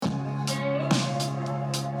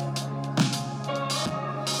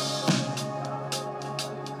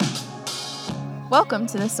Welcome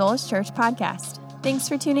to the Soulish Church podcast. Thanks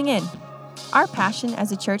for tuning in. Our passion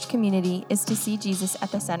as a church community is to see Jesus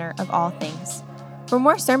at the center of all things. For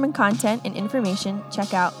more sermon content and information,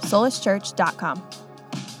 check out soulishchurch.com.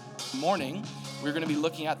 Morning, we're going to be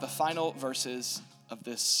looking at the final verses of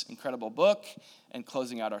this incredible book and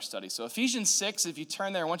closing out our study. So Ephesians 6, if you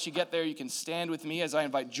turn there, once you get there, you can stand with me as I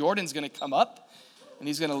invite Jordan's going to come up, and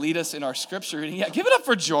he's going to lead us in our scripture reading. Yeah, give it up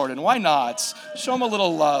for Jordan. Why not? Show him a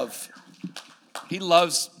little love. He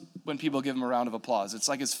loves when people give him a round of applause. It's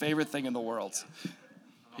like his favorite thing in the world.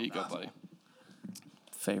 Here you go, buddy.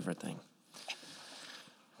 Favorite thing.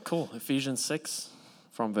 Cool. Ephesians 6,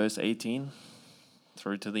 from verse 18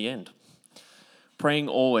 through to the end. Praying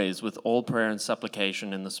always with all prayer and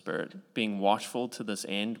supplication in the Spirit, being watchful to this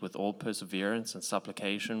end with all perseverance and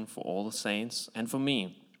supplication for all the saints, and for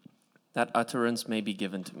me, that utterance may be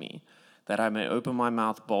given to me, that I may open my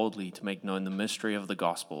mouth boldly to make known the mystery of the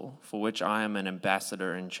gospel, for which I am an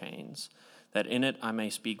ambassador in chains, that in it I may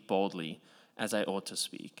speak boldly, as I ought to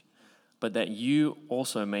speak, but that you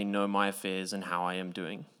also may know my affairs and how I am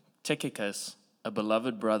doing. Tychicus, a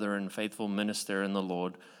beloved brother and faithful minister in the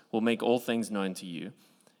Lord, will make all things known to you,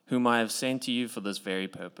 whom I have sent to you for this very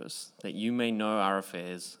purpose, that you may know our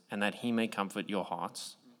affairs, and that he may comfort your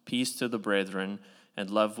hearts. Peace to the brethren, and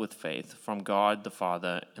love with faith, from God the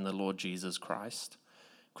Father and the Lord Jesus Christ.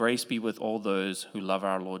 Grace be with all those who love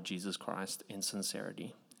our Lord Jesus Christ in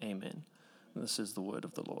sincerity. Amen. This is the word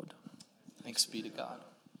of the Lord. Thanks be to God.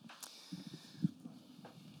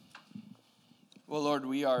 Well, Lord,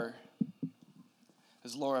 we are,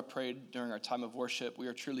 as Laura prayed during our time of worship, we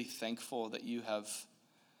are truly thankful that you have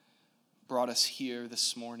brought us here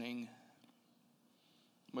this morning.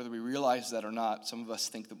 Whether we realize that or not, some of us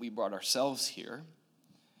think that we brought ourselves here.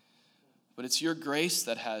 But it's your grace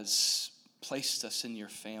that has placed us in your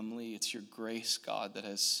family. It's your grace, God, that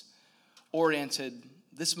has oriented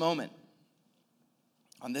this moment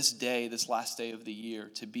on this day, this last day of the year,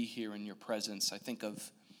 to be here in your presence. I think of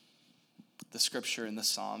the scripture in the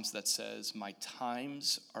Psalms that says, "My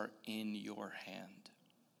times are in your hand."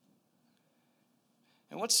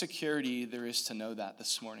 And what security there is to know that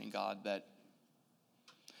this morning, God, that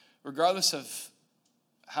regardless of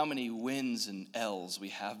how many wins and L's we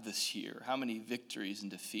have this year, how many victories and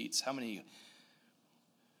defeats, how many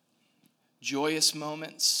joyous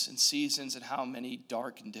moments and seasons, and how many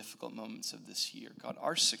dark and difficult moments of this year, God,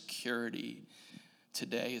 our security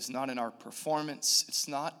today is not in our performance. It's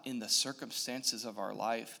not in the circumstances of our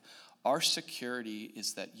life. Our security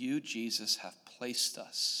is that you, Jesus, have placed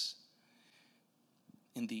us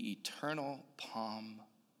in the eternal palm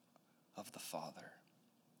of the Father.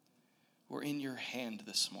 We're in your hand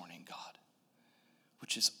this morning, God,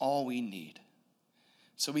 which is all we need.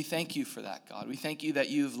 So we thank you for that, God. We thank you that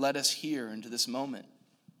you've led us here into this moment,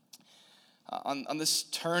 on this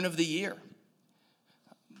turn of the year.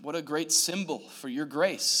 What a great symbol for your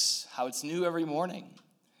grace, how it's new every morning.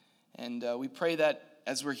 And we pray that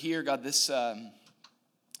as we're here, God, this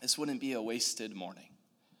wouldn't be a wasted morning,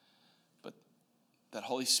 but that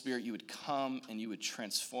Holy Spirit, you would come and you would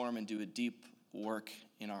transform and do a deep work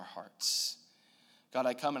in our hearts. God,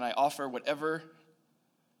 I come and I offer whatever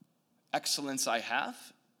excellence I have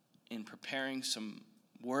in preparing some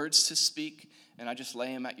words to speak, and I just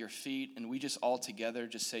lay them at your feet, and we just all together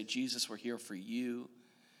just say, Jesus, we're here for you.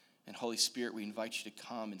 And Holy Spirit, we invite you to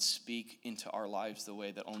come and speak into our lives the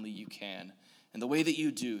way that only you can, and the way that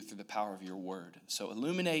you do through the power of your word. So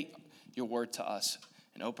illuminate your word to us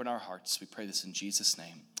and open our hearts. We pray this in Jesus'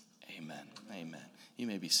 name. Amen. Amen. You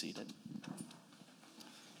may be seated.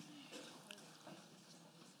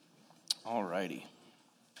 All righty.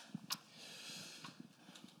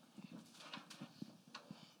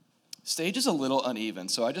 Stage is a little uneven,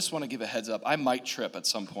 so I just want to give a heads up. I might trip at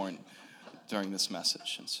some point during this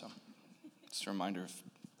message, and so just a reminder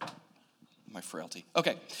of my frailty.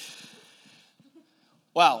 Okay.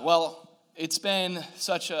 Wow, well, it's been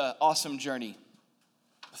such an awesome journey,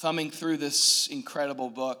 thumbing through this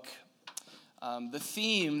incredible book. The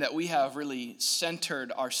theme that we have really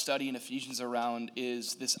centered our study in Ephesians around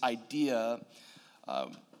is this idea,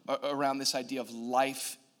 around this idea of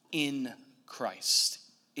life in Christ,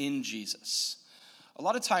 in Jesus. A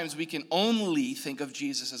lot of times we can only think of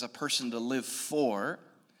Jesus as a person to live for,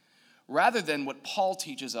 rather than what Paul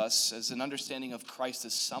teaches us as an understanding of Christ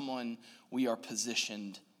as someone we are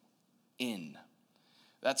positioned in.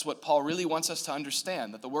 That's what Paul really wants us to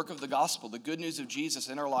understand, that the work of the gospel, the good news of Jesus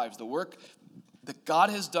in our lives, the work that God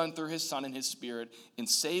has done through his Son and his Spirit in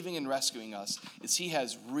saving and rescuing us, is he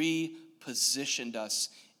has repositioned us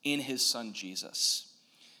in his Son Jesus.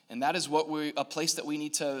 And that is a place that we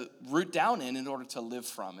need to root down in order to live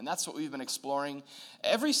from. And that's what we've been exploring.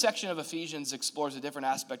 Every section of Ephesians explores a different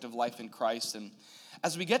aspect of life in Christ. And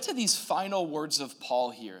as we get to these final words of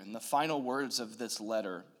Paul here, and the final words of this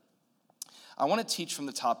letter, I want to teach from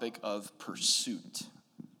the topic of pursuit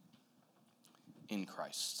in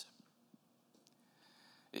Christ.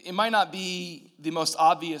 It might not be the most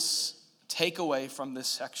obvious takeaway from this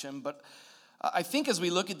section, but I think as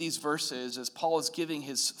we look at these verses, as Paul is giving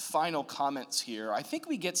his final comments here, I think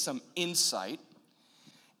we get some insight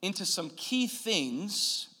into some key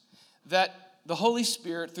things that the Holy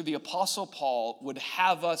Spirit, through the Apostle Paul, would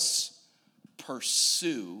have us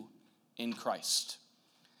pursue in Christ.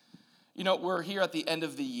 You know, we're here at the end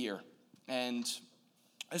of the year, and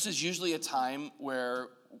this is usually a time where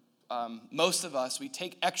most of us, we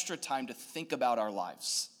take extra time to think about our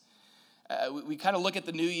lives. We kind of look at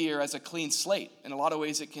the new year as a clean slate. In a lot of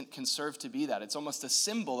ways, it can serve to be that. It's almost a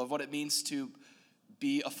symbol of what it means to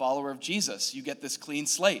be a follower of Jesus. You get this clean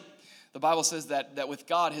slate. The Bible says that with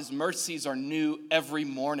God, his mercies are new every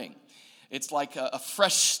morning. It's like a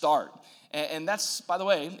fresh start. And that's, by the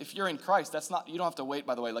way, if you're in Christ, that's not, you don't have to wait,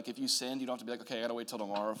 by the way. Like if you sinned, you don't have to be like, okay, I got to wait till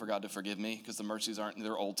tomorrow for God to forgive me because the mercies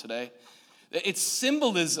they're old today. It's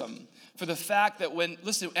symbolism for the fact that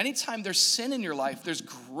anytime there's sin in your life, there's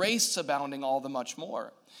grace abounding all the much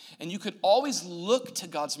more. And you could always look to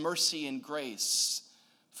God's mercy and grace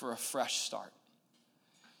for a fresh start.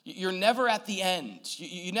 You're never at the end.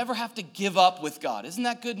 You never have to give up with God. Isn't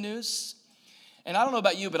that good news? And I don't know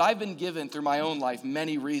about you, but I've been given through my own life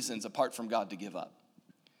many reasons apart from God to give up.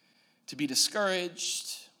 To be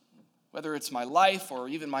discouraged, whether it's my life or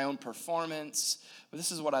even my own performance. But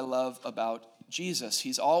this is what I love about Jesus.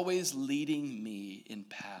 He's always leading me in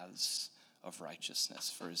paths of righteousness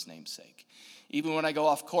for his name's sake. Even when I go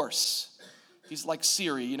off course, he's like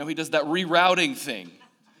Siri, he does that rerouting thing.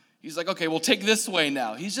 He's like, okay, we'll take this way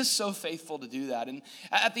now. He's just so faithful to do that. And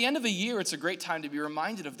at the end of a year, it's a great time to be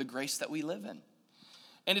reminded of the grace that we live in.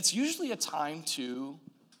 And it's usually a time to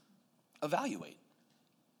evaluate.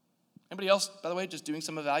 Anybody else, by the way, just doing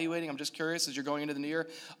some evaluating? I'm just curious as you're going into the new year.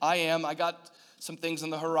 I am. I got some things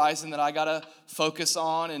on the horizon that I got to focus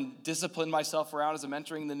on and discipline myself around as I'm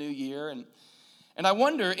entering the new year. And I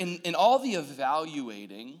wonder, in all the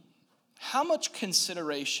evaluating, how much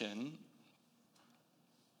consideration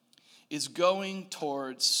is going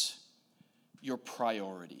towards your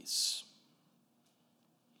priorities?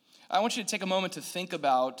 I want you to take a moment to think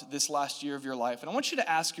about this last year of your life, and I want you to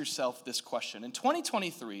ask yourself this question. In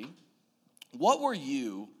 2023, what were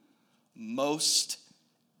you most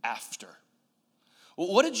after?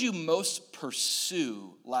 What did you most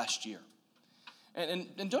pursue last year? And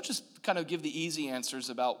don't just kind of give the easy answers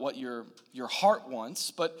about what your heart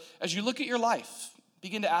wants, but as you look at your life,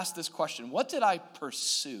 begin to ask this question. What did I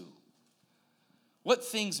pursue? What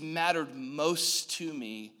things mattered most to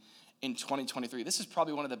me in 2023? This is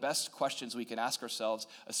probably one of the best questions we can ask ourselves,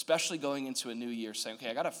 especially going into a new year, saying,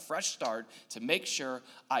 okay, I got a fresh start to make sure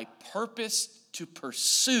I purpose to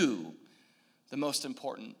pursue the most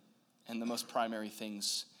important and the most primary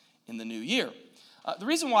things in the new year. The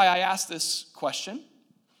reason why I ask this question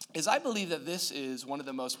is I believe that this is one of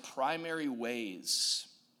the most primary ways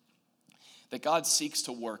that God seeks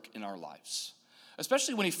to work in our lives.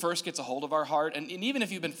 Especially when he first gets a hold of our heart. And even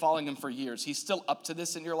if you've been following him for years, he's still up to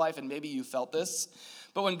this in your life, and maybe you felt this.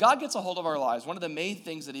 But when God gets a hold of our lives, one of the main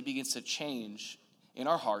things that he begins to change in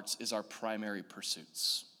our hearts is our primary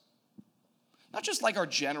pursuits. Not just like our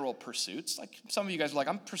general pursuits. Like some of you guys are like,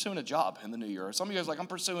 I'm pursuing a job in the new year. Or some of you guys are like, I'm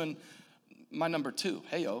pursuing my number 2.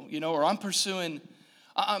 Hey-o, or I'm pursuing,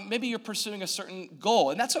 maybe you're pursuing a certain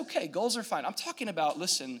goal. And that's okay. Goals are fine. I'm talking about,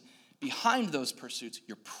 listen, behind those pursuits,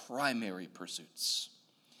 your primary pursuits.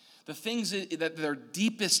 The things that are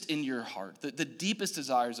deepest in your heart, the deepest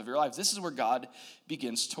desires of your lives. This is where God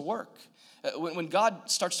begins to work. When God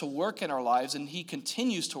starts to work in our lives, and he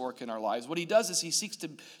continues to work in our lives, what he does is he seeks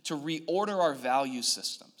to reorder our value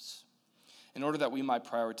systems in order that we might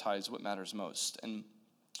prioritize what matters most. And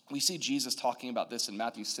we see Jesus talking about this in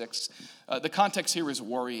Matthew 6. The context here is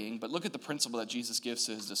worrying, but look at the principle that Jesus gives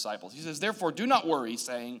to his disciples. He says, therefore, do not worry,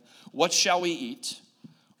 saying, what shall we eat?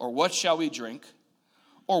 Or what shall we drink?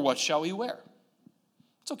 Or what shall we wear?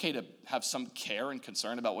 It's okay to have some care and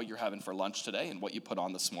concern about what you're having for lunch today and what you put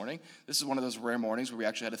on this morning. This is one of those rare mornings where we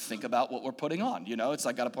actually had to think about what we're putting on. It's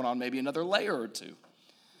like got to put on maybe another layer or two.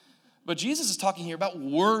 But Jesus is talking here about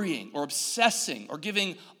worrying or obsessing or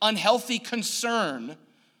giving unhealthy concern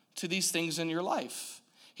to these things in your life.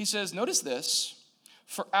 He says, notice this,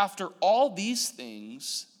 for after all these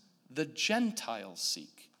things, the Gentiles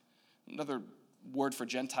seek. Another word for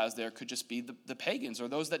Gentiles there could just be the pagans or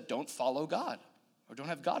those that don't follow God or don't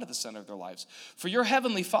have God at the center of their lives. For your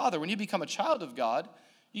heavenly Father, when you become a child of God,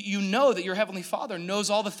 you know that your heavenly Father knows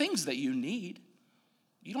all the things that you need.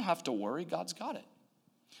 You don't have to worry. God's got it.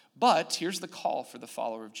 But here's the call for the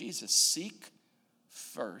follower of Jesus. Seek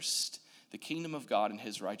first the kingdom of God and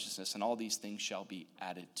his righteousness, and all these things shall be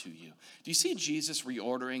added to you. Do you see Jesus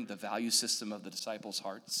reordering the value system of the disciples'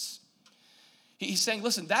 hearts? He's saying,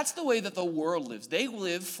 listen, that's the way that the world lives. They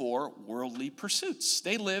live for worldly pursuits.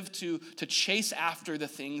 They live to chase after the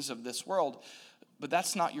things of this world. But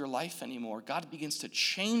that's not your life anymore. God begins to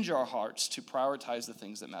change our hearts to prioritize the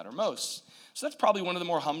things that matter most. So that's probably one of the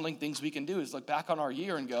more humbling things we can do is look back on our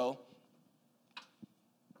year and go,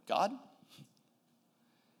 God,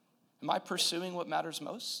 am I pursuing what matters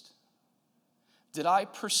most? Did I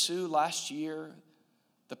pursue last year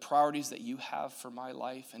the priorities that you have for my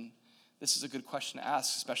life? And this is a good question to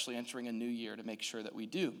ask, especially entering a new year, to make sure that we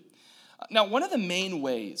do. Now, one of the main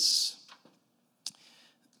ways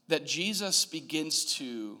that Jesus begins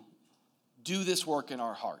to do this work in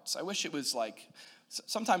our hearts, I wish it was like,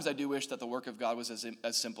 sometimes I do wish that the work of God was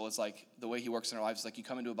as simple as like the way he works in our lives. It's like you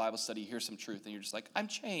come into a Bible study, you hear some truth, and you're just like, I'm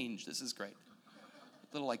changed. This is great.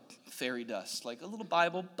 A little like fairy dust, like a little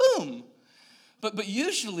Bible, boom. But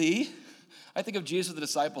usually, I think of Jesus with the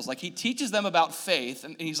disciples, like he teaches them about faith,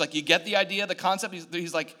 and he's like, you get the idea, the concept?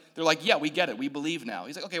 He's like, they're like, yeah, we get it, we believe now.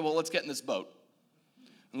 He's like, okay, well, let's get in this boat,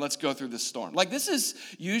 and let's go through this storm. Like this is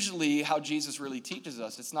usually how Jesus really teaches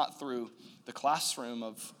us. It's not through the classroom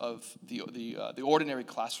of the ordinary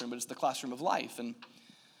classroom, but it's the classroom of life. And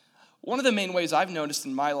one of the main ways I've noticed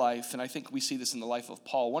in my life, and I think we see this in the life of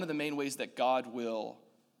Paul, one of the main ways that God will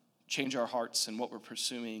change our hearts and what we're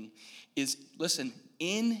pursuing is, listen,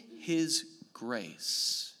 in his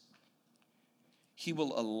grace, he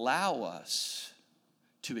will allow us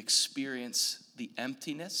to experience the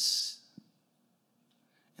emptiness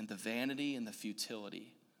and the vanity and the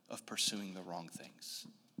futility of pursuing the wrong things.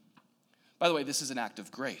 By the way, this is an act of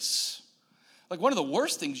grace. Like one of the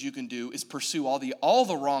worst things you can do is pursue all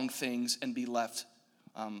the wrong things and be left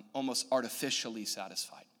almost artificially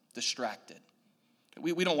satisfied, distracted.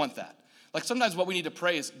 We don't want that. Like sometimes what we need to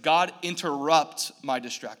pray is, God, interrupt my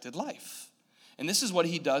distracted life. And this is what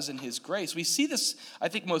he does in his grace. We see this, I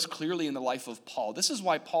think, most clearly in the life of Paul. This is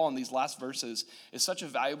why Paul in these last verses is such a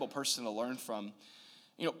valuable person to learn from.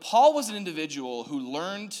 You know, Paul was an individual who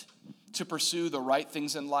learned to pursue the right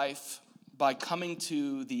things in life by coming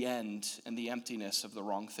to the end and the emptiness of the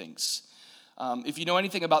wrong things. If you know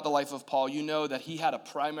anything about the life of Paul, you know that he had a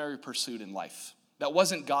primary pursuit in life that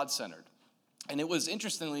wasn't God-centered. And it was,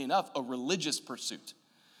 interestingly enough, a religious pursuit.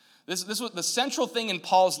 This was the central thing in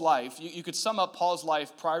Paul's life. You could sum up Paul's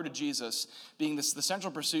life prior to Jesus being the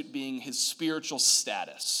central pursuit being his spiritual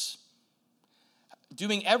status.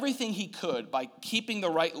 Doing everything he could by keeping the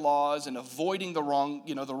right laws and avoiding the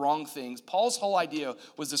wrong things. Paul's whole idea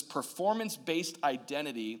was this performance-based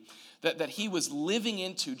identity that he was living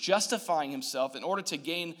into, justifying himself in order to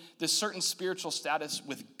gain this certain spiritual status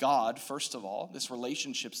with God, first of all, this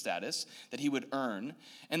relationship status that he would earn,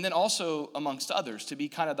 and then also amongst others, to be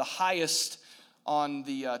kind of the highest on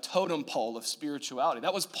the totem pole of spirituality.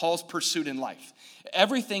 That was Paul's pursuit in life.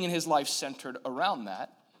 Everything in his life centered around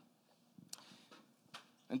that.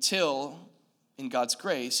 Until, in God's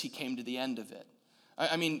grace, he came to the end of it.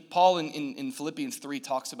 I mean, Paul in Philippians 3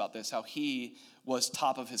 talks about this, how he was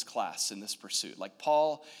top of his class in this pursuit. Like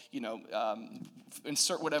Paul,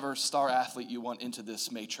 insert whatever star athlete you want into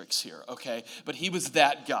this matrix here, okay? But he was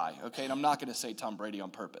that guy, okay? And I'm not going to say Tom Brady on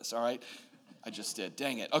purpose, all right? I just did,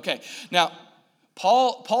 dang it. Okay, now,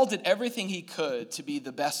 Paul did everything he could to be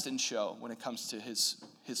the best in show when it comes to his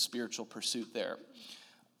spiritual pursuit there.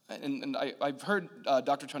 And I've heard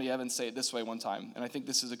Dr. Tony Evans say it this way one time, and I think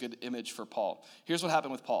this is a good image for Paul. Here's what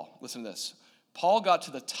happened with Paul. Listen to this. Paul got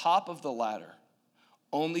to the top of the ladder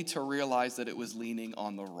only to realize that it was leaning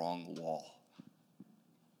on the wrong wall.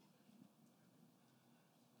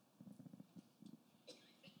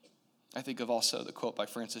 I think of also the quote by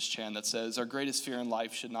Francis Chan that says, our greatest fear in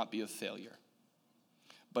life should not be of failure,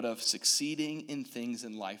 but of succeeding in things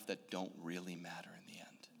in life that don't really matter in the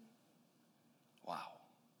end. Wow.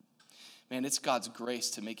 Man, it's God's grace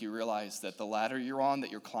to make you realize that the ladder you're on,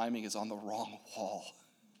 that you're climbing, is on the wrong wall.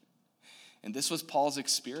 And this was Paul's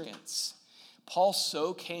experience. Paul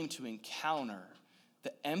so came to encounter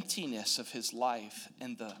the emptiness of his life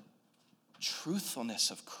and the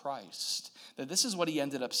truthfulness of Christ, that this is what he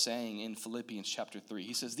ended up saying in Philippians chapter 3.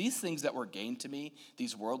 He says, these things that were gained to me,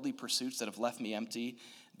 these worldly pursuits that have left me empty,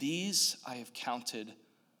 these I have counted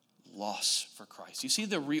loss for Christ. You see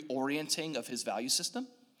the reorienting of his value system?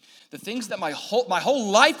 The things that my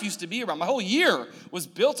whole life used to be around, my whole year was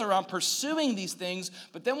built around pursuing these things.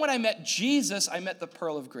 But then when I met Jesus, I met the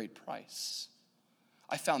pearl of great price.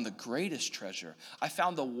 I found the greatest treasure. I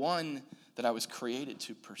found the one that I was created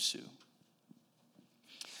to pursue.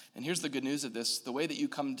 And here's the good news of this. The way that you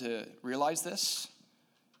come to realize this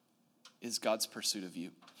is God's pursuit of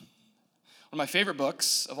you. One of my favorite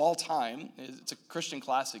books of all time, it's a Christian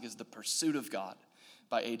classic, is The Pursuit of God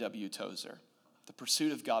by A.W. Tozer. The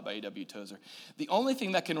Pursuit of God by A.W. Tozer. The only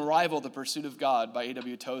thing that can rival The Pursuit of God by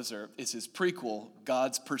A.W. Tozer is his prequel,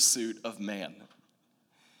 God's Pursuit of Man.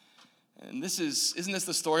 And isn't this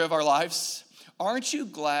the story of our lives? Aren't you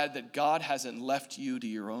glad that God hasn't left you to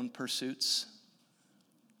your own pursuits?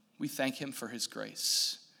 We thank him for his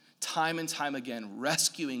grace, time and time again,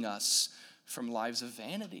 rescuing us from lives of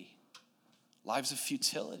vanity, lives of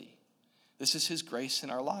futility. This is his grace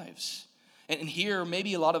in our lives. And here,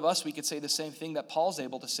 maybe a lot of us, we could say the same thing that Paul's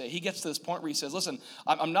able to say. He gets to this point where he says, listen,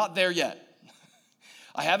 I'm not there yet.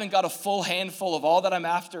 I haven't got a full handful of all that I'm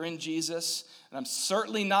after in Jesus, and I'm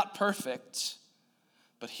certainly not perfect.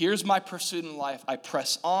 But here's my pursuit in life. I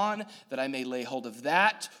press on that I may lay hold of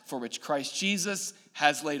that for which Christ Jesus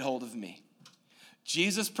has laid hold of me.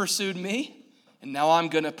 Jesus pursued me, and now I'm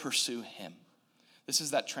going to pursue him. This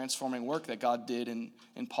is that transforming work that God did in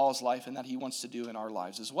Paul's life and that he wants to do in our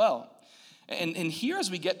lives as well. And here,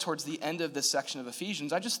 as we get towards the end of this section of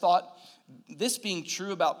Ephesians, I just thought, this being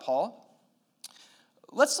true about Paul,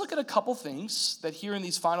 let's look at a couple things that here in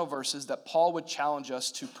these final verses that Paul would challenge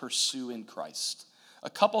us to pursue in Christ. A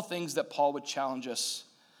couple things that Paul would challenge us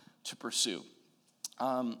to pursue.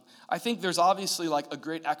 I think there's obviously like a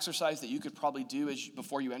great exercise that you could probably do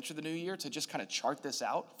before you enter the new year to just kind of chart this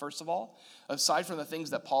out, first of all. Aside from the things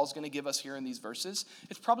that Paul's going to give us here in these verses,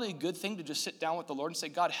 it's probably a good thing to just sit down with the Lord and say,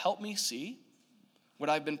 God, help me see what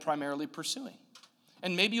I've been primarily pursuing.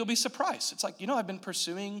 And maybe you'll be surprised. It's like, I've been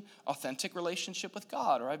pursuing authentic relationship with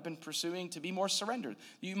God, or I've been pursuing to be more surrendered.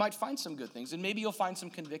 You might find some good things, and maybe you'll find some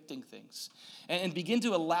convicting things. And begin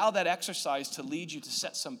to allow that exercise to lead you to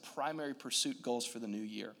set some primary pursuit goals for the new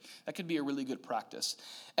year. That could be a really good practice.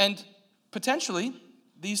 And potentially,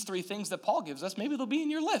 these three things that Paul gives us, maybe they'll be in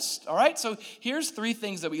your list, all right? So here's three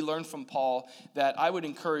things that we learned from Paul that I would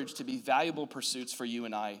encourage to be valuable pursuits for you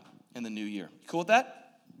and I in the new year. You cool with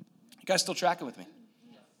that? You guys still tracking with me?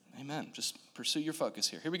 Amen. Just pursue your focus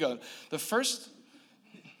here. Here we go. Why'd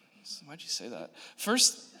you say that?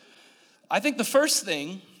 I think the first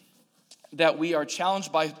thing that we are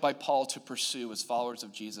challenged by Paul to pursue as followers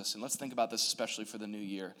of Jesus, and let's think about this especially for the new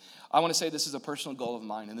year. I want to say this is a personal goal of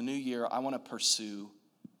mine. In the new year, I want to pursue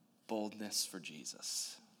boldness for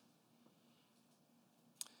Jesus.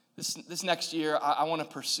 This next year, I want to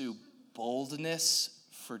pursue boldness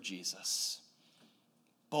for Jesus.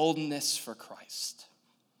 Boldness for Christ.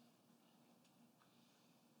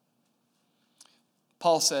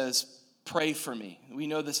 Paul says, pray for me. We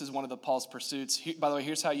know this is one of Paul's pursuits. By the way,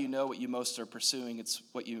 here's how you know what you most are pursuing. It's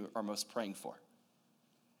what you are most praying for.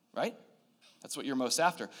 Right? That's what you're most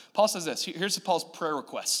after. Paul says this. Here's Paul's prayer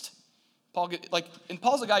request. And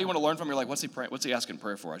Paul's a guy you want to learn from. You're like, what's he praying? What's he asking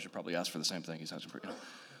prayer for? I should probably ask for the same thing. He's asking prayer.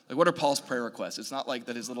 Like, what are Paul's prayer requests? It's not like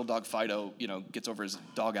that his little dog Fido, gets over his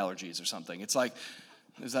dog allergies or something. It's like,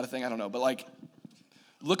 is that a thing? I don't know. But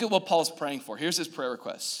look at what Paul's praying for. Here's his prayer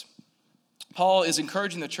requests. Paul is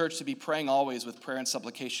encouraging the church to be praying always with prayer and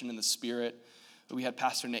supplication in the Spirit. We had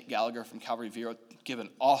Pastor Nate Gallagher from Calvary Vero give an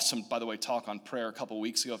awesome, by the way, talk on prayer a couple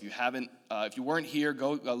weeks ago. If you weren't here,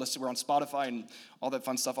 go listen. We're on Spotify and all that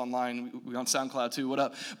fun stuff online. We're on SoundCloud too. What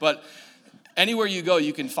up? But anywhere you go,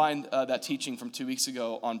 you can find that teaching from 2 weeks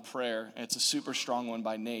ago on prayer. And it's a super strong one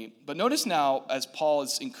by Nate. But notice now, as Paul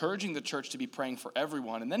is encouraging the church to be praying for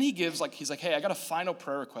everyone, and then he's like, hey, I got a final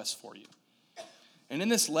prayer request for you. And in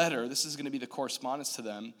this letter, this is going to be the correspondence to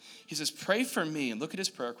them. He says, pray for me, and look at his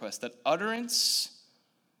prayer request, that utterance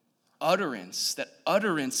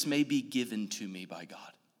may be given to me by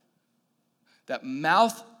God. That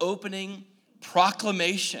mouth-opening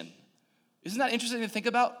proclamation, isn't that interesting to think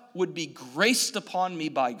about? Would be graced upon me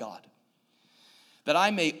by God. That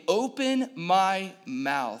I may open my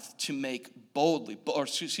mouth to make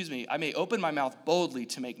I may open my mouth boldly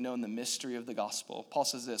to make known the mystery of the gospel. Paul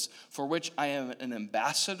says this, for which I am an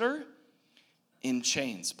ambassador in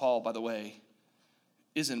chains. Paul, by the way,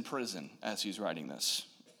 is in prison as he's writing this.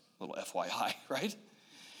 Little FYI, right?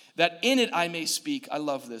 That in it I may speak, I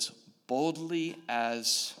love this, boldly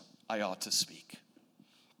as I ought to speak.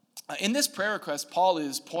 In this prayer request, Paul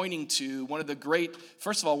is pointing to one of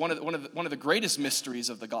the greatest mysteries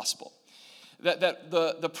of the gospel. That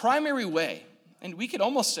the primary way And we could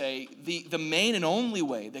almost say the main and only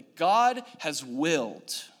way that God has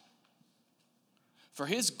willed for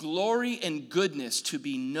his glory and goodness to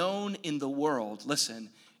be known in the world, listen,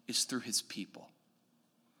 is through his people.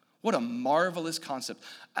 What a marvelous concept.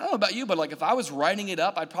 I don't know about you, but like if I was writing it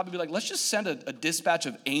up, I'd probably be like, let's just send a dispatch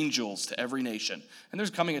of angels to every nation. And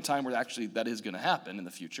there's coming a time where actually that is going to happen in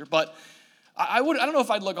the future. But I don't know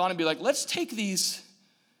if I'd look on and be like, let's take these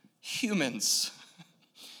humans,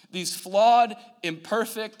 these flawed,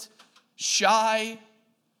 imperfect, shy,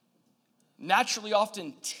 naturally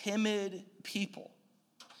often timid people,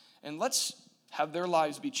 and let's have their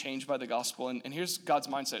lives be changed by the gospel. And here's God's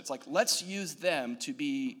mindset. It's like, let's use them to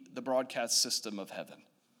be the broadcast system of heaven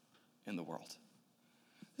in the world.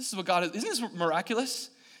 This is what God is. Isn't this miraculous?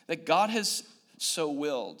 That God has so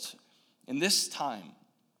willed in this time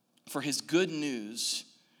for his good news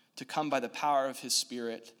to come by the power of his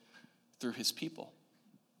Spirit through his people.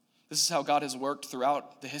 This is how God has worked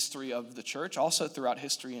throughout the history of the church, also throughout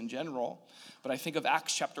history in general. But I think of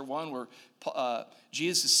Acts chapter 1 where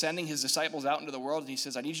Jesus is sending his disciples out into the world, and he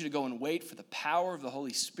says, I need you to go and wait for the power of the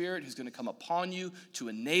Holy Spirit who's going to come upon you to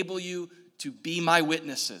enable you to be my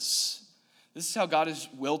witnesses. This is how God has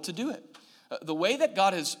willed to do it. The way that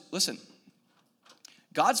God has, listen,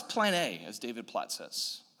 God's plan A, as David Platt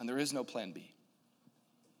says, and there is no plan B,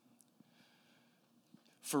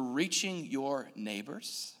 for reaching your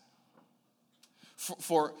neighbors,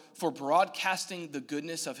 for broadcasting the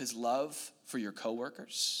goodness of his love for your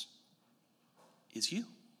coworkers, is you.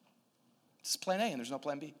 This is plan A, and there's no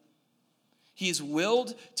plan B. He is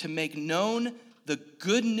willed to make known the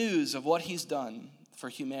good news of what he's done for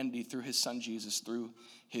humanity through his son Jesus, through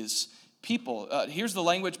his people. Here's the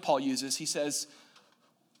language Paul uses. He says,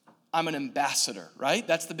 I'm an ambassador, right?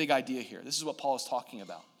 That's the big idea here. This is what Paul is talking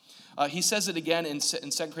about. He says it again in 2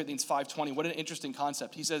 Corinthians 5:20. What an interesting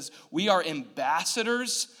concept. He says, we are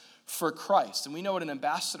ambassadors for Christ. And we know what an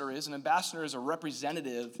ambassador is. An ambassador is a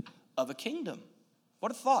representative of a kingdom.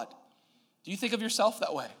 What a thought. Do you think of yourself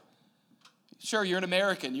that way? Sure, you're an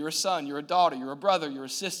American, you're a son, you're a daughter, you're a brother, you're a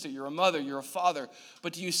sister, you're a mother, you're a father.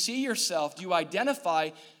 But do you see yourself, do you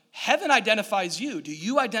identify, heaven identifies you. Do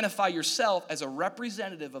you identify yourself as a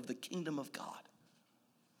representative of the kingdom of God?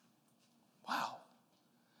 Wow.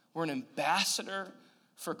 We're an ambassador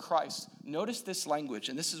for Christ. Notice this language,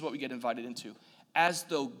 and this is what we get invited into. As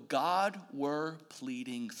though God were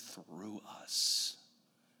pleading through us.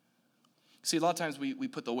 See, a lot of times we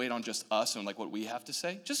put the weight on just us and like what we have to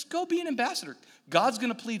say. Just go be an ambassador. God's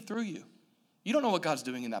going to plead through you. You don't know what God's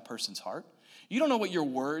doing in that person's heart. You don't know what your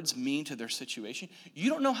words mean to their situation. You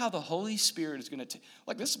don't know how the Holy Spirit is going to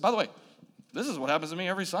like this. By the way, this is what happens to me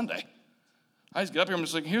every Sunday. I just get up here and I'm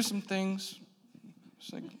just like, here's some things.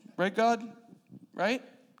 It's like, right, God? Right?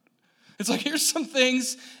 It's like, here's some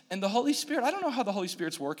things. And the Holy Spirit, I don't know how the Holy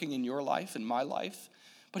Spirit's working in your life, in my life,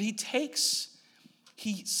 but he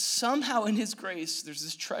somehow in his grace, there's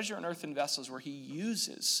this treasure in earthen vessels where he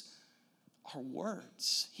uses our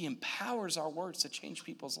words. He empowers our words to change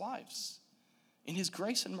people's lives in his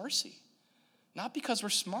grace and mercy. Not because we're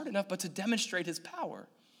smart enough, but to demonstrate his power.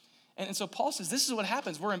 And so Paul says, this is what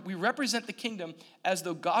happens. We represent the kingdom as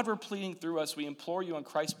though God were pleading through us. We implore you on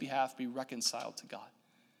Christ's behalf, be reconciled to God.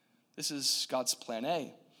 This is God's plan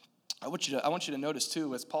A. I want you to notice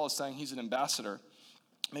too, as Paul is saying he's an ambassador.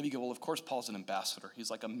 Maybe you go, well, of course Paul's an ambassador. He's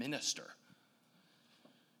like a minister.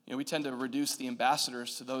 You know, we tend to reduce the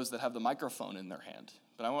ambassadors to those that have the microphone in their hand.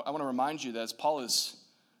 But I want to remind you that as Paul is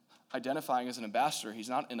identifying as an ambassador, he's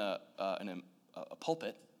not in a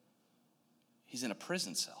pulpit. He's in a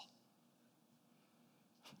prison cell.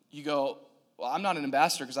 You go, well, I'm not an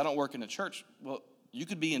ambassador because I don't work in a church. Well, you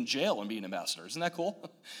could be in jail and be an ambassador. Isn't that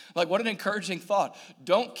cool? Like, what an encouraging thought.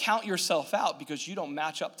 Don't count yourself out because you don't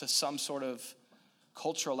match up to some sort of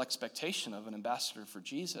cultural expectation of an ambassador for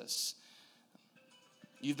Jesus.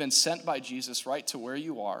 You've been sent by Jesus right to where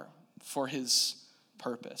you are for his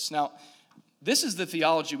purpose. Now, this is the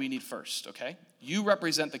theology we need first, okay? You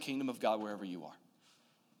represent the kingdom of God wherever you are.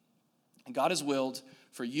 And God has willed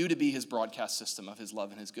for you to be his broadcast system of his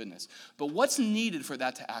love and his goodness. But what's needed for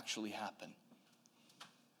that to actually happen?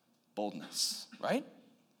 Boldness, right?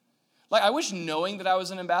 Like, I wish knowing that I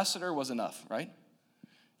was an ambassador was enough, right?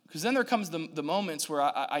 Because then there comes the moments where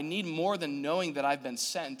I need more than knowing that I've been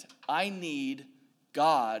sent. I need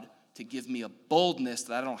God to give me a boldness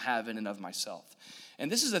that I don't have in and of myself.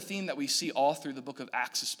 And this is a theme that we see all through the book of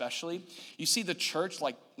Acts especially. You see the church,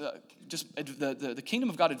 like the kingdom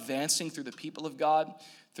of God advancing through the people of God,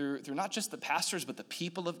 through not just the pastors, but the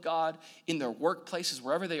people of God in their workplaces,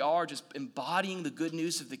 wherever they are, just embodying the good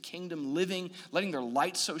news of the kingdom, living, letting their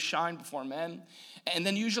light so shine before men. And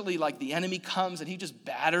then usually like the enemy comes and he just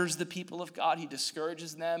batters the people of God. He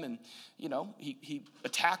discourages them and, he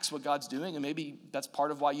attacks what God's doing. And maybe that's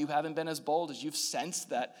part of why you haven't been as bold, as you've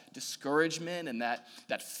sensed that discouragement and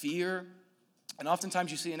that fear. And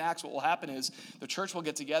oftentimes you see in Acts what will happen is the church will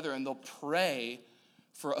get together and they'll pray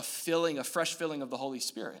for a fresh filling of the Holy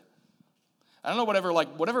Spirit. I don't know,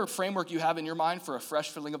 whatever framework you have in your mind for a fresh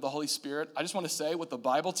filling of the Holy Spirit, I just want to say what the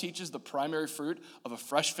Bible teaches the primary fruit of a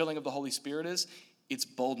fresh filling of the Holy Spirit is, it's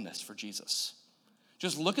boldness for Jesus.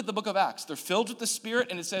 Just look at the book of Acts. They're filled with the Spirit,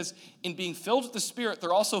 and it says in being filled with the Spirit,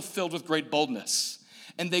 they're also filled with great boldness.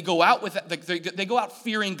 And they go out they go out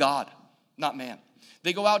fearing God, not man.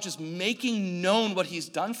 They go out just making known what he's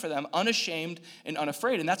done for them, unashamed and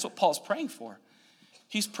unafraid. And that's what Paul's praying for.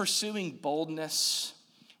 He's pursuing boldness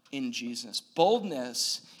in Jesus.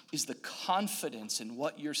 Boldness is the confidence in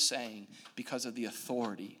what you're saying because of the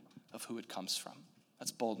authority of who it comes from.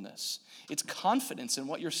 That's boldness. It's confidence in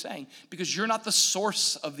what you're saying because you're not the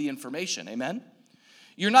source of the information. Amen?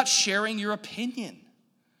 You're not sharing your opinion.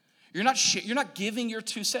 You're not giving your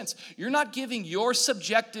 2 cents. You're not giving your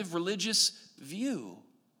subjective religious view.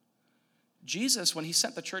 Jesus, when he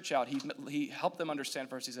sent the church out, he helped them understand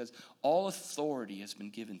first. He says, all authority has been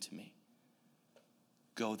given to me.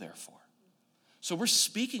 Go therefore. So we're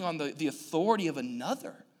speaking on the authority of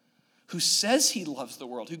another who says he loves the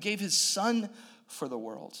world, who gave his son for the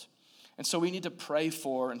world. And so we need to pray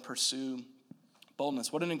for and pursue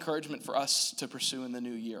boldness. What an encouragement for us to pursue in the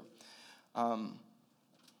new year.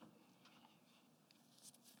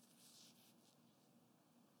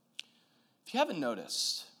 If you haven't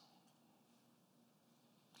noticed,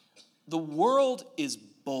 the world is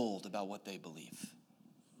bold about what they believe.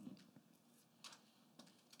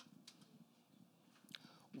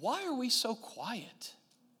 Why are we so quiet?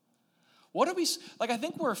 What are we, I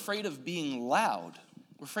think we're afraid of being loud.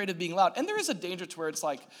 We're afraid of being loud. And there is a danger to where it's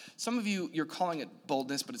like, some of you're calling it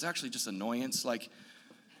boldness, but it's actually just annoyance.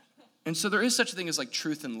 And so there is such a thing as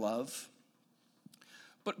truth and love.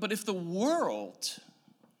 But if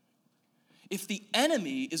the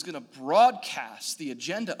enemy is going to broadcast the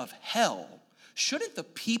agenda of hell, shouldn't the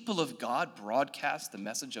people of God broadcast the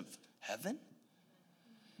message of heaven?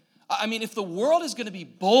 I mean, if the world is going to be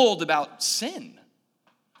bold about sin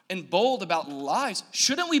and bold about lies,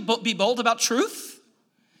 shouldn't we be bold about truth?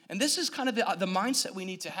 And this is kind of the mindset we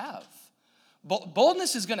need to have.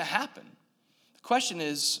 Boldness is going to happen. The question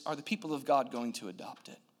is, are the people of God going to adopt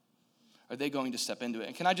it? Are they going to step into it?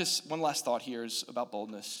 And can I just, one last thought here is about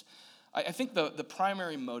boldness. I think the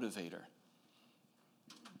primary motivator,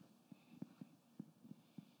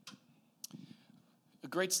 a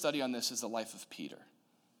great study on this is the life of Peter.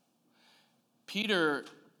 Peter,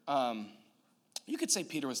 you could say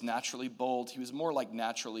Peter was naturally bold. He was more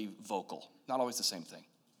naturally vocal. Not always the same thing.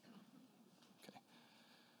 Okay.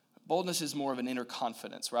 Boldness is more of an inner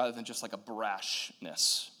confidence rather than just a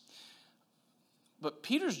brashness. But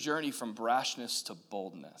Peter's journey from brashness to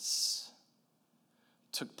boldness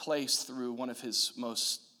took place through one of his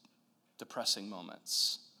most depressing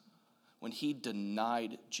moments when he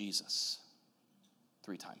denied Jesus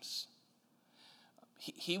 3 times.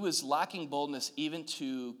 He was lacking boldness even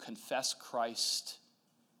to confess Christ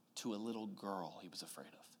to a little girl he was afraid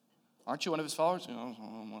of. Aren't you one of his followers? What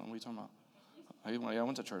are you talking about? I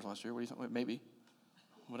went to church last year. What are you talking about? Maybe.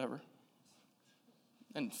 Whatever.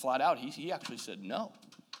 And flat out, he actually said no.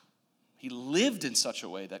 He lived in such a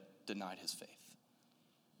way that denied his faith.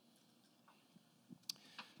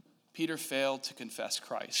 Peter failed to confess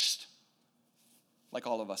Christ, like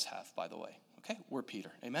all of us have, by the way. Okay, we're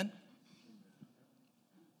Peter. Amen?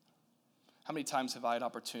 How many times have I had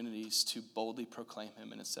opportunities to boldly proclaim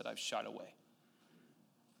him and instead I've shied away?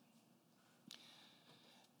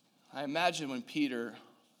 I imagine when Peter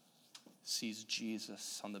sees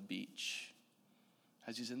Jesus on the beach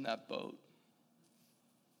as he's in that boat.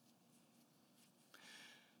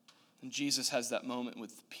 And Jesus has that moment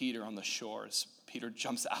with Peter on the shore as Peter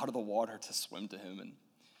jumps out of the water to swim to him, and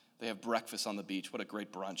they have breakfast on the beach. What a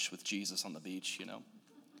great brunch with Jesus on the beach,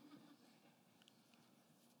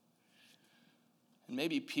 And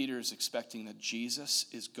maybe Peter's expecting that Jesus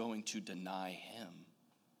is going to deny him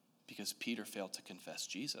because Peter failed to confess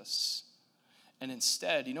Jesus. And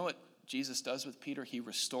instead, you know what Jesus does with Peter? He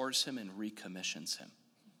restores him and recommissions him.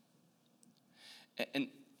 And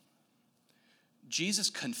Jesus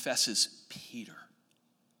confesses Peter.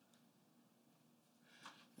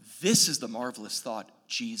 This is the marvelous thought.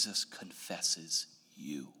 Jesus confesses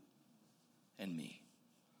you and me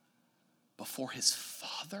before his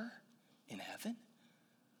Father in heaven.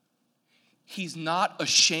 He's not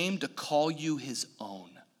ashamed to call you his own.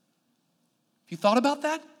 Have you thought about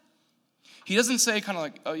that? He doesn't say kind of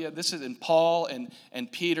like, oh yeah, this is in Paul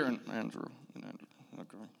and Peter and Andrew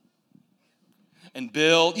and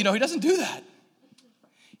Bill. He doesn't do that.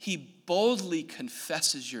 He boldly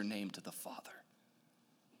confesses your name to the Father.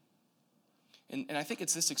 And I think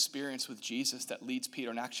it's this experience with Jesus that leads Peter.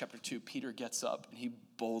 In Acts chapter 2, Peter gets up and he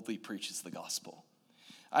boldly preaches the gospel.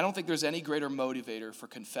 I don't think there's any greater motivator for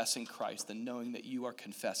confessing Christ than knowing that you are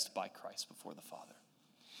confessed by Christ before the Father.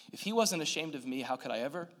 If he wasn't ashamed of me, how could I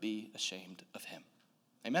ever be ashamed of him?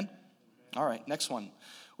 Amen? All right, next one.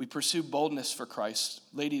 We pursue boldness for Christ.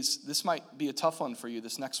 Ladies, this might be a tough one for you,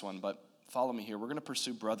 this next one, but follow me here. We're going to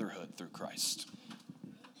pursue brotherhood through Christ.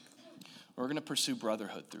 We're going to pursue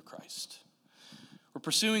brotherhood through Christ. We're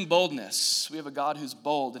pursuing boldness. We have a God who's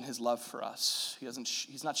bold in his love for us.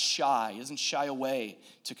 He's not shy. He doesn't shy away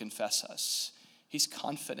to confess us. He's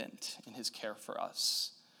confident in his care for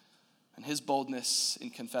us. And his boldness in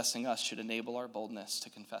confessing us should enable our boldness to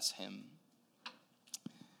confess him.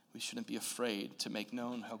 We shouldn't be afraid to make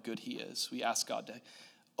known how good he is. We ask God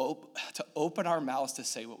to open our mouths to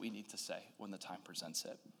say what we need to say when the time presents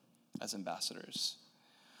it as ambassadors.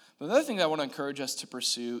 But the other thing that I want to encourage us to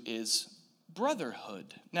pursue is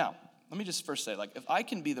brotherhood. Now, let me just first say, if I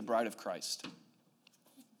can be the bride of Christ,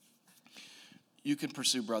 you can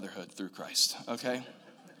pursue brotherhood through Christ, okay?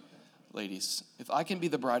 Ladies, if I can be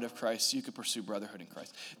the bride of Christ, you can pursue brotherhood in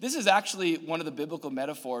Christ. This is actually one of the biblical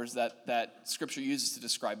metaphors that Scripture uses to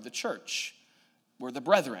describe the church. We're the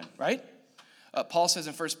brethren, right? Paul says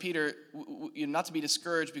in 1 Peter, not to be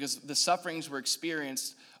discouraged because the sufferings we're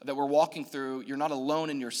experienced, that we're walking through, you're not alone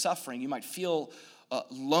in your suffering. You might feel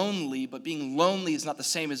lonely, but being lonely is not the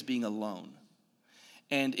same as being alone.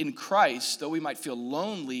 And in Christ, though we might feel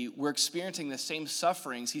lonely, we're experiencing the same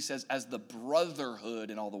sufferings, he says, as the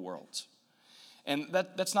brotherhood in all the world. And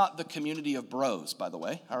that's not the community of bros, by the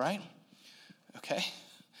way, all right? Okay?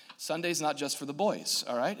 Sunday's not just for the boys,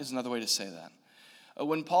 all right? Is another way to say that.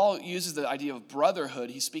 When Paul uses the idea of brotherhood,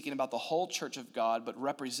 he's speaking about the whole church of God, but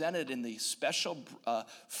represented in the special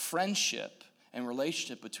friendship and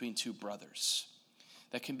relationship between two brothers.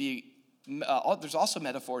 That can be, there's also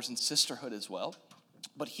metaphors in sisterhood as well.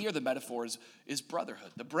 But here the metaphor is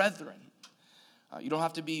brotherhood, the brethren. You don't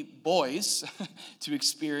have to be boys to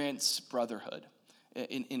experience brotherhood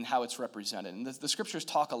in how it's represented. And the scriptures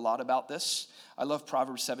talk a lot about this. I love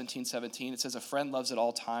Proverbs 17:17. It says, a friend loves at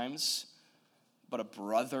all times, but a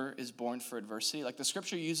brother is born for adversity. The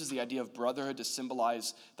scripture uses the idea of brotherhood to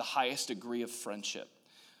symbolize the highest degree of friendship.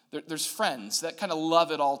 There's friends that kind of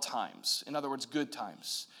love at all times. In other words, good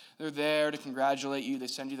times. They're there to congratulate you. They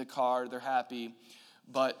send you the card. They're happy.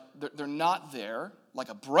 But they're not there like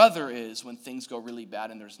a brother is when things go really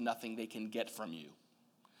bad and there's nothing they can get from you.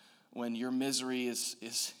 When your misery is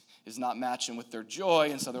not matching with their joy,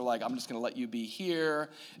 and so they're like, I'm just going to let you be here.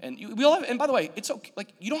 And and by the way, it's okay.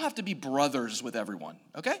 You don't have to be brothers with everyone,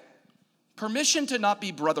 okay? Permission to not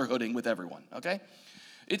be brotherhooding with everyone, okay?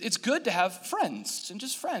 It's good to have friends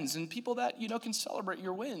and people that, can celebrate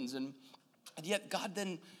your wins. And yet God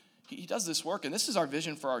then, he does this work. And this is our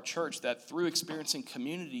vision for our church, that through experiencing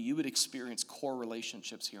community, you would experience core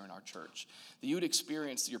relationships here in our church. That you would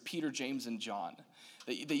experience your Peter, James, and John.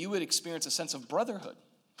 That you would experience a sense of brotherhood.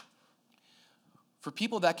 For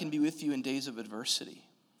people that can be with you in days of adversity.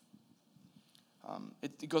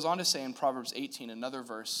 It goes on to say in Proverbs 18, another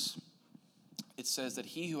verse, it says that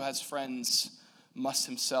he who has friends must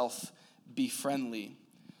himself be friendly,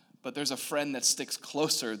 but there's a friend that sticks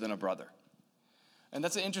closer than a brother. And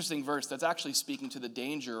that's an interesting verse. That's actually speaking to the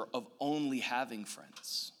danger of only having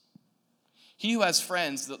friends. He who has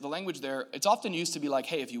friends, the language there, it's often used to be like,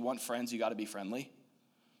 hey, if you want friends, you got to be friendly.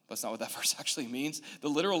 That's not what that verse actually means. The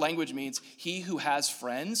literal language means he who has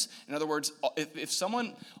friends. In other words, if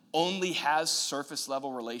someone only has surface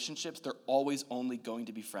level relationships, they're always only going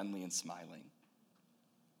to be friendly and smiling.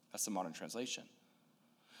 That's the modern translation.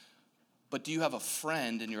 But do you have a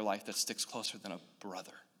friend in your life that sticks closer than a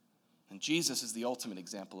brother? And Jesus is the ultimate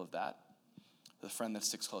example of that, the friend that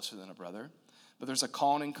sticks closer than a brother. But there's a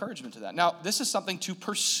call and encouragement to that. Now, this is something to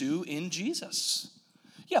pursue in Jesus.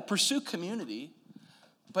 Yeah, pursue community,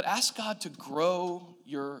 but ask God to grow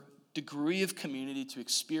your degree of community to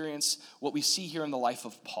experience what we see here in the life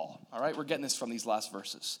of Paul. All right, we're getting this from these last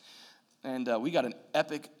verses. And we got an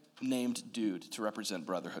epic named dude to represent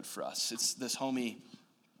brotherhood for us. It's this homie,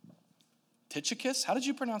 Tychicus? How did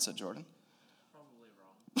you pronounce it, Jordan? Probably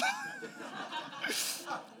wrong.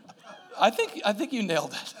 I think you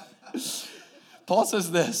nailed it. Paul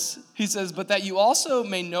says this. He says, but that you also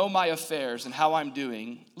may know my affairs and how I'm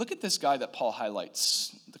doing. Look at this guy that Paul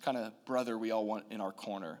highlights, the kind of brother we all want in our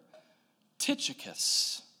corner.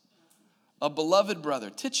 Tychicus, a beloved brother.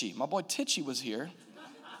 Titchy, my boy Titchy was here.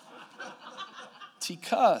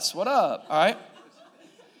 T-Cuss, what up? All right.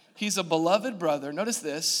 He's a beloved brother. Notice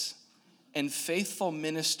this. And faithful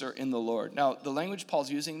minister in the Lord. Now, the language Paul's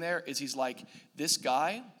using there is he's like, this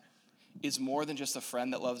guy is more than just a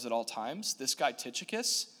friend that loves at all times. This guy,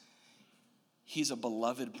 Tychicus, he's a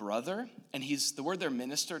beloved brother. And he's, the word there,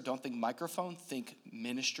 minister, don't think microphone, think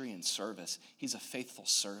ministry and service. He's a faithful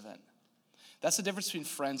servant. That's the difference between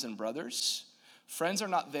friends and brothers. Friends are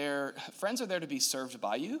there to be served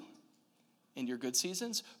by you in your good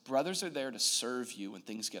seasons. Brothers are there to serve you when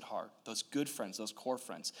things get hard. Those good friends, those core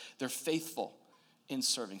friends, they're faithful in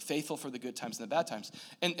serving, faithful for the good times and the bad times.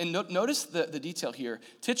 And notice the detail here.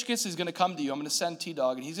 Tychicus is going to come to you. I'm going to send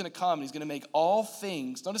T-Dog, and he's going to come, and he's going to make all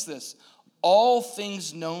things, notice this, all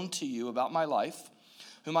things known to you about my life,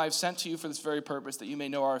 whom I have sent to you for this very purpose, that you may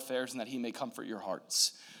know our affairs and that he may comfort your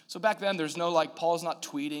hearts. So back then, there's no Paul's not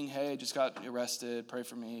tweeting, hey, I just got arrested, pray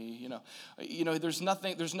for me, there's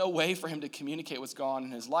no way for him to communicate what's going on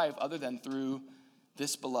in his life other than through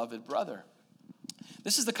this beloved brother.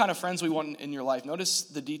 This is the kind of friends we want in your life. Notice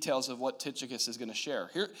the details of what Tychicus is going to share.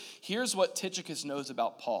 Here's what Tychicus knows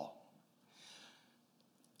about Paul.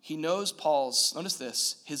 He knows notice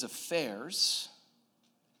this, his affairs,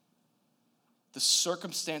 the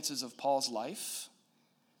circumstances of Paul's life,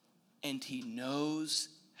 and he knows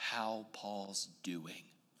how Paul's doing.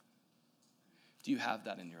 Do you have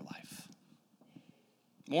that in your life?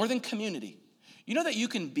 More than community. You know that you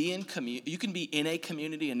can be in a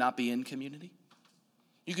community and not be in community?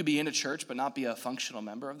 You could be in a church but not be a functional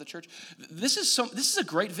member of the church. This is a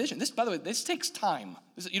great vision. By the way, this takes time.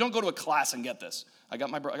 You don't go to a class and get this. I got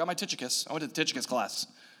my Tychicus. I went to the Tychicus class.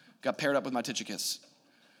 Got paired up with my Tychicus.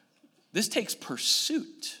 This takes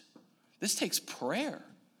pursuit. This takes prayer.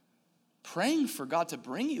 Praying for God to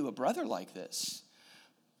bring you a brother like this.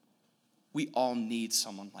 We all need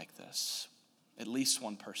someone like this. At least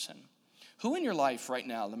one person. Who in your life right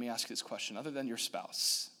now, let me ask you this question, other than your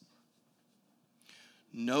spouse,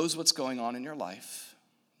 knows what's going on in your life,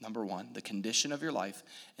 number one, the condition of your life,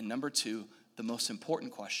 and number two, the most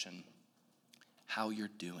important question, how you're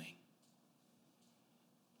doing.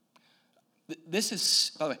 This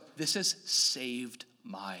has saved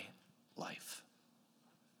my life.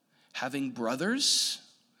 Having brothers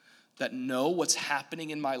that know what's happening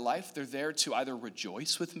in my life, they're there to either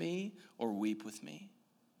rejoice with me or weep with me.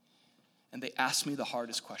 And they ask me the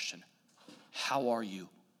hardest question, how are you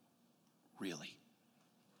really?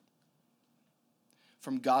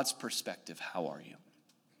 From God's perspective, how are you?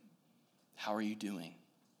 How are you doing?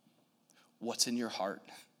 What's in your heart?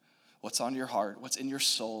 What's on your heart? What's in your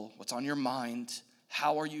soul? What's on your mind?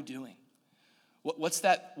 How are you doing? What's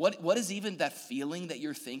that? What is even that feeling that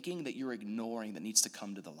you're thinking that you're ignoring that needs to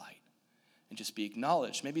come to the light and just be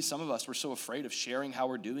acknowledged? Maybe some of us, we're so afraid of sharing how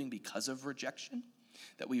we're doing because of rejection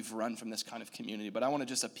that we've run from this kind of community. But I want to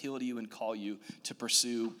just appeal to you and call you to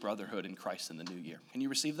pursue brotherhood in Christ in the new year. Can you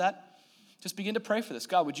receive that? Just begin to pray for this.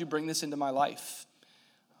 God, would you bring this into my life?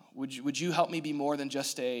 Would you help me be more than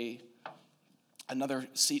just another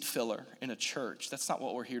seat filler in a church? That's not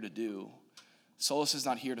what we're here to do. Solus is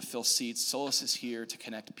not here to fill seats. Solus is here to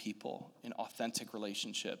connect people in authentic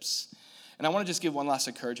relationships. And I want to just give one last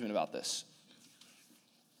encouragement about this.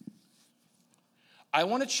 I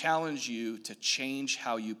want to challenge you to change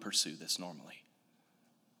how you pursue this normally.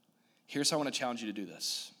 Here's how I want to challenge you to do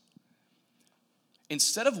this.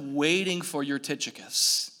 Instead of waiting for your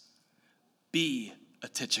Tychicus, be a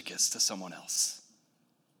Tychicus to someone else.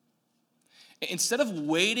 Instead of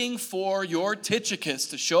waiting for your Tychicus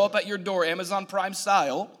to show up at your door, Amazon Prime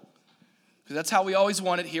style, because that's how we always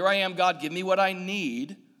want it. Here I am, God, give me what I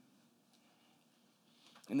need.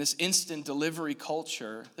 In this instant delivery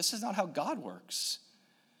culture, this is not how God works.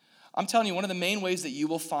 I'm telling you, one of the main ways that you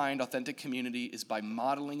will find authentic community is by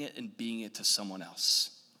modeling it and being it to someone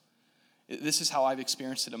else. This is how I've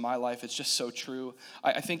experienced it in my life. It's just so true.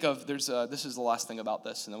 I think of, this is the last thing about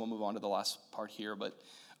this, and then we'll move on to the last part here, but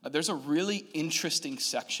there's a really interesting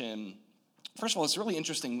section. First of all, it's a really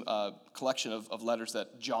interesting collection of letters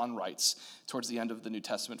that John writes towards the end of the New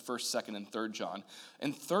Testament, 1st, 2nd, and 3rd John.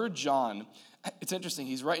 And 3rd John, it's interesting.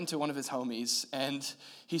 He's writing to one of his homies, and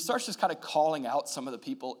he starts just kind of calling out some of the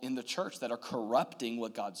people in the church that are corrupting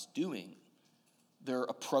what God's doing. Their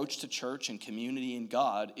approach to church and community and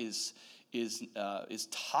God is is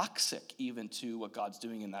toxic even to what God's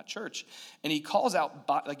doing in that church. And he calls out,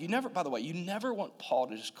 you never want Paul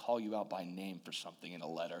to just call you out by name for something in a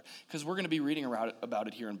letter, because we're going to be reading about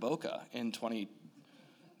it here in Boca in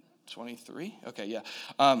 2023. Okay, yeah.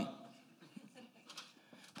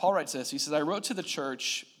 Paul writes this. He says, I wrote to the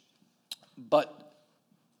church, but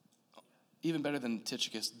even better than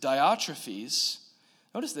Tychicus, Diotrephes,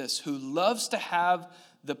 notice this, who loves to have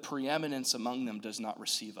the preeminence among them, does not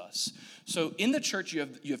receive us. So in the church, you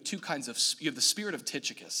have two kinds of, you have the spirit of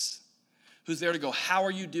Tychicus, who's there to go, how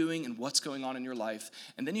are you doing and what's going on in your life?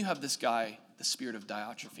 And then you have this guy, the spirit of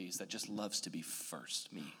Diotrephes, that just loves to be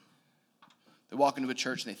first, me. They walk into a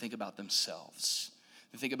church and they think about themselves.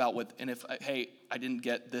 They think about hey, I didn't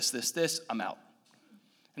get this, I'm out.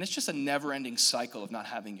 And it's just a never-ending cycle of not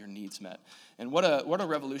having your needs met. And what a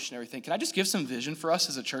revolutionary thing. Can I just give some vision for us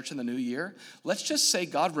as a church in the new year? Let's just say,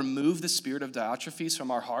 God, remove the spirit of Diotrephes from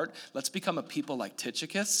our heart. Let's become a people like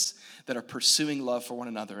Tychicus that are pursuing love for one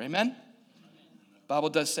another. Amen? The Bible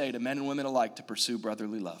does say to men and women alike to pursue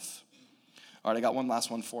brotherly love. All right, I got one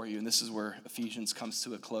last one for you, and this is where Ephesians comes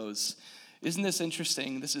to a close. Isn't this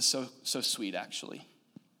interesting? This is so sweet, actually.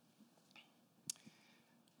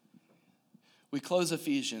 We close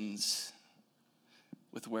Ephesians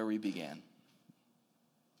with where we began.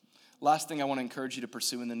 Last thing I want to encourage you to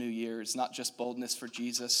pursue in the new year is not just boldness for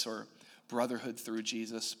Jesus or brotherhood through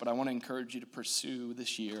Jesus, but I want to encourage you to pursue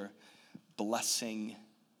this year blessing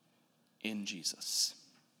in Jesus.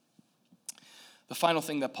 The final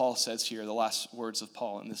thing that Paul says here, the last words of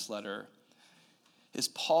Paul in this letter, is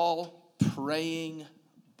Paul praying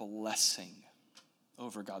blessing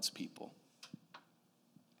over God's people.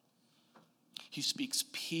 He speaks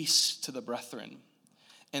peace to the brethren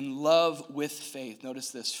and love with faith. Notice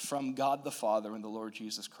this, from God the Father and the Lord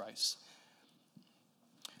Jesus Christ.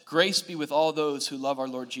 Grace be with all those who love our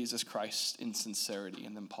Lord Jesus Christ in sincerity.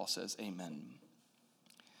 And then Paul says, amen.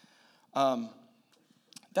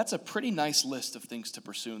 That's a pretty nice list of things to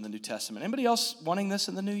pursue in the New Testament. Anybody else wanting this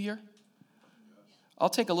in the new year? I'll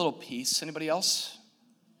take a little peace. Anybody else?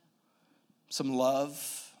 Some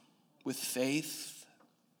love with faith.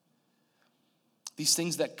 These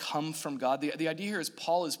things that come from God. The idea here is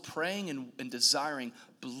Paul is praying and desiring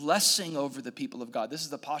blessing over the people of God. This is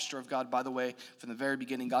the posture of God, by the way, from the very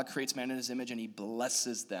beginning. God creates man in his image and he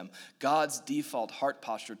blesses them. God's default heart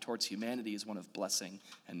posture towards humanity is one of blessing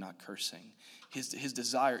and not cursing. His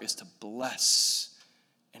desire is to bless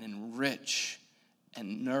and enrich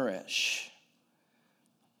and nourish,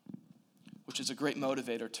 which is a great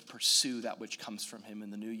motivator to pursue that which comes from him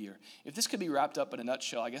in the new year. If this could be wrapped up in a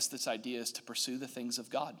nutshell, I guess this idea is to pursue the things of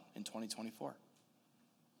God in 2024.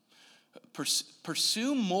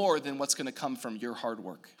 Pursue more than what's going to come from your hard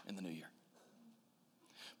work in the new year.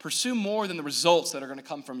 Pursue more than the results that are going to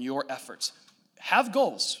come from your efforts. Have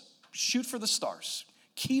goals. Shoot for the stars.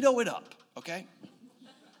 Keto it up, okay?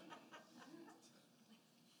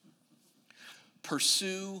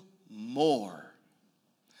 Pursue more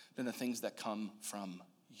than the things that come from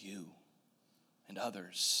you and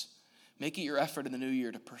others. Make it your effort in the new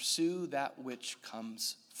year to pursue that which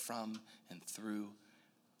comes from and through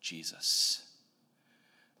Jesus.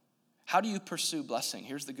 How do you pursue blessing?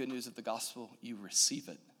 Here's the good news of the gospel. You receive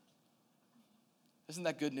it. Isn't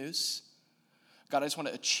that good news? God, I just want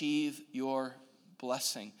to achieve your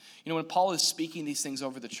blessing. You know, when Paul is speaking these things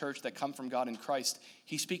over the church that come from God in Christ,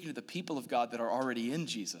 he's speaking to the people of God that are already in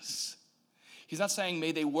Jesus. He's not saying,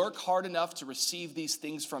 may they work hard enough to receive these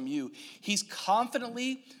things from you. He's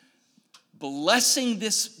confidently blessing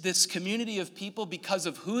this community of people because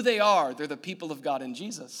of who they are. They're the people of God in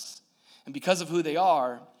Jesus. And because of who they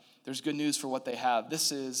are, there's good news for what they have.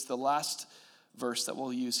 This is the last verse that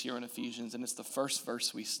we'll use here in Ephesians, and it's the first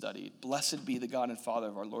verse we studied. Blessed be the God and Father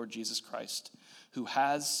of our Lord Jesus Christ, who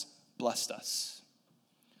has blessed us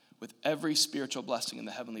with every spiritual blessing in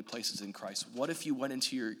the heavenly places in Christ. What if you went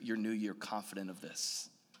into your new year confident of this?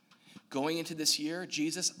 Going into this year,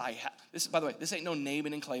 Jesus, this, by the way, this ain't no name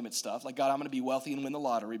it and claim it stuff. Like, God, I'm going to be wealthy and win the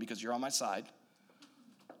lottery because you're on my side.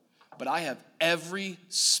 But I have every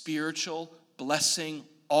spiritual blessing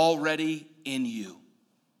already in you.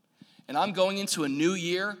 And I'm going into a new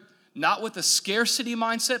year, not with a scarcity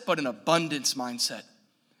mindset, but an abundance mindset.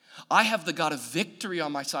 I have the God of victory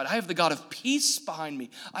on my side. I have the God of peace behind me.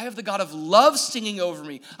 I have the God of love singing over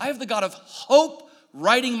me. I have the God of hope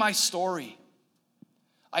writing my story.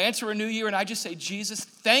 I enter a new year and I just say, Jesus,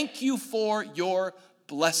 thank you for your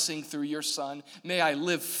blessing through your Son. May I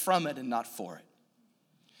live from it and not for it.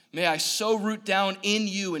 May I so root down in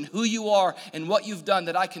you and who you are and what you've done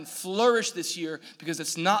that I can flourish this year, because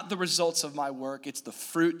it's not the results of my work, it's the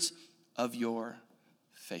fruit of your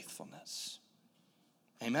faithfulness.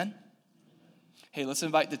 Amen? Hey, let's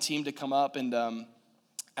invite the team to come up, and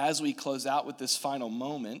as we close out with this final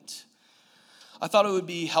moment, I thought it would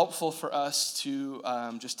be helpful for us to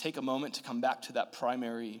just take a moment to come back to that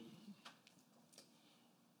primary,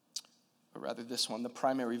 or rather this one, the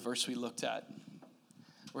primary verse we looked at.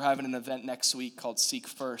 We're having an event next week called Seek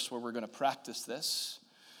First, where we're going to practice this.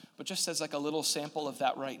 But just as like a little sample of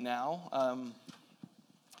that right now,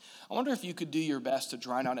 I wonder if you could do your best to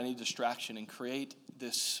drown out any distraction and create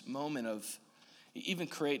this moment of, even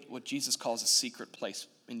create what Jesus calls a secret place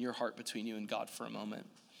in your heart between you and God for a moment.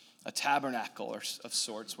 A tabernacle of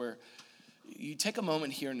sorts, where you take a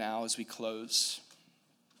moment here now as we close.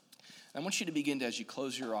 I want you to begin to, as you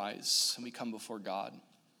close your eyes and we come before God,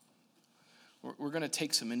 we're going to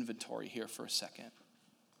take some inventory here for a second.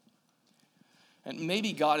 And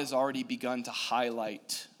maybe God has already begun to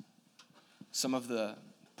highlight some of the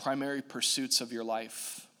primary pursuits of your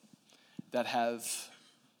life that have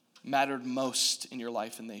mattered most in your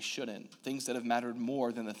life and they shouldn't. Things that have mattered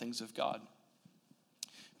more than the things of God.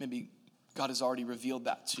 Maybe God has already revealed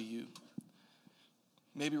that to you.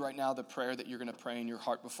 Maybe right now the prayer that you're going to pray in your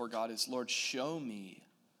heart before God is, Lord, show me,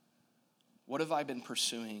 what have I been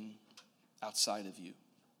pursuing outside of you?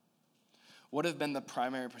 What have been the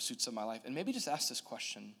primary pursuits of my life? And maybe just ask this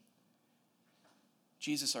question,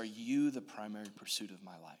 Jesus, are you the primary pursuit of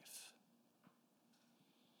my life?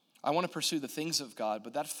 I want to pursue the things of God,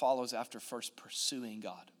 but that follows after first pursuing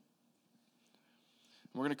God.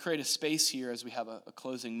 We're going to create a space here as we have a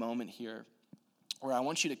closing moment here where I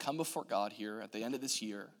want you to come before God here at the end of this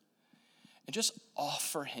year and just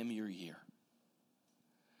offer him your year.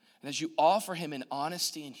 And as you offer him in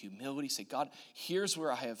honesty and humility, say, God, here's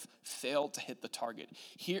where I have failed to hit the target.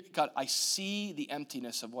 Here, God, I see the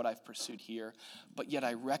emptiness of what I've pursued here, but yet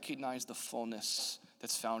I recognize the fullness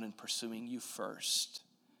that's found in pursuing you first.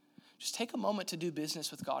 Just take a moment to do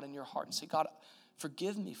business with God in your heart and say, God,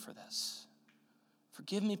 forgive me for this.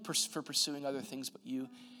 Forgive me for pursuing other things but you.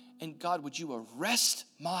 And God, would you arrest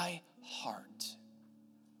my heart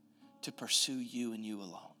to pursue you and you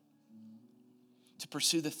alone? To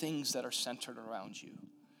pursue the things that are centered around you.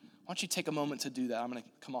 Why don't you take a moment to do that? I'm going to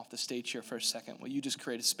come off the stage here for a second. Will you just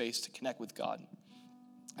create a space to connect with God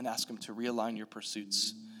and ask him to realign your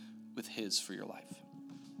pursuits with his for your life?